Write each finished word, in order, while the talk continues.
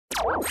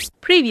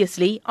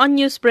Previously on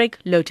Newsbreak,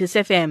 Lotus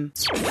FM.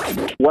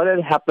 What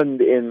had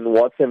happened in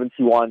Ward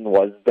 71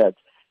 was that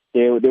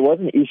there was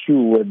an issue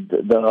with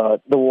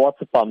the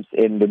water pumps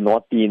in the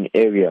North Dean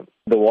area.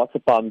 The water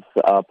pumps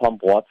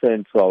pump water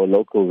into our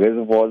local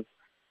reservoirs,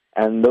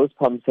 and those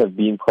pumps have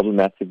been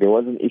problematic. There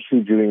was an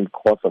issue during the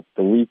course of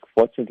the week.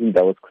 Fortunately,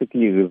 that was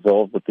quickly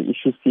resolved, but the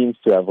issue seems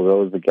to have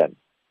arose again.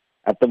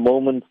 At the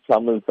moment,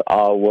 plumbers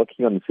are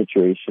working on the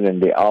situation,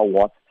 and there are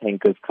water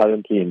tankers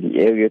currently in the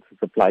area to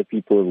supply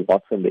people with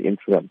water in the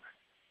interim.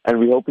 And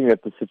we're hoping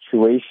that the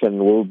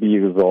situation will be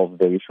resolved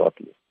very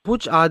shortly.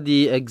 Which are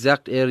the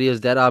exact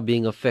areas that are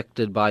being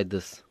affected by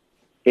this?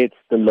 It's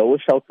the lower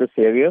Shallcross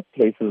area,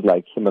 places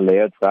like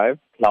Himalaya Drive,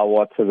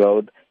 Cloudwater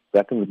Road,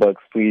 Drakensberg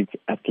Street,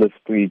 Atlas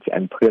Street,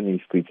 and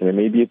Previn Street, and there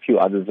may be a few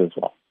others as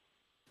well.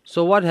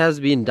 So what has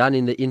been done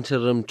in the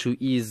interim to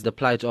ease the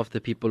plight of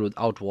the people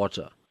without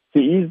water? To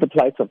ease the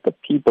plight of the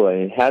people,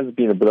 and it has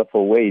been a bit of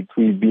a wait,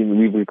 we've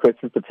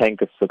requested the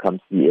tankers to come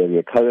to the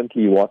area.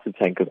 Currently, water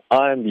tankers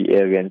are in the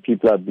area, and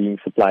people are being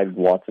supplied with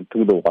water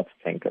through the water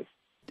tankers.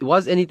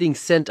 Was anything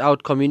sent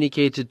out,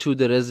 communicated to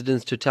the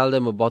residents to tell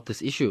them about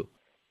this issue?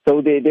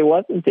 So there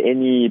wasn't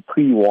any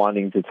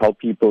pre-warning to tell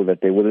people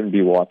that there wouldn't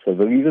be water.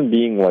 The reason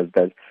being was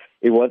that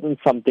it wasn't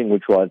something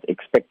which was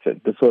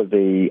expected. This was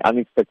an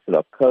unexpected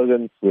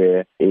occurrence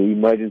where an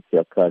emergency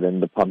occurred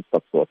and the pump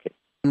stopped working.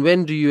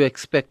 When do you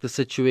expect the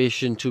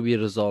situation to be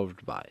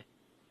resolved by?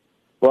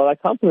 Well, I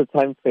can't put a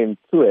time frame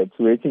to it.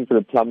 We're waiting for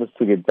the plumbers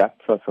to get back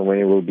to us on when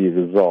it will be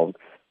resolved.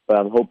 But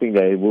I'm hoping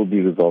that it will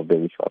be resolved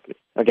very shortly.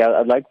 Okay,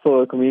 I'd like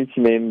for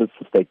community members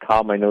to stay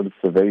calm. I know this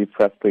is a very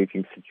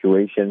frustrating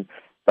situation,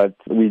 but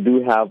we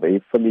do have a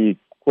fully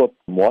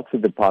equipped water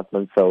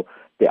department, so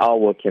they are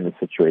working on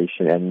the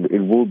situation, and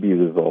it will be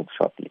resolved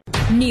shortly.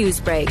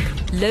 Newsbreak,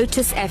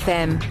 Lotus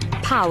FM,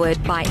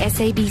 powered by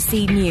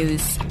SABC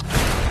News.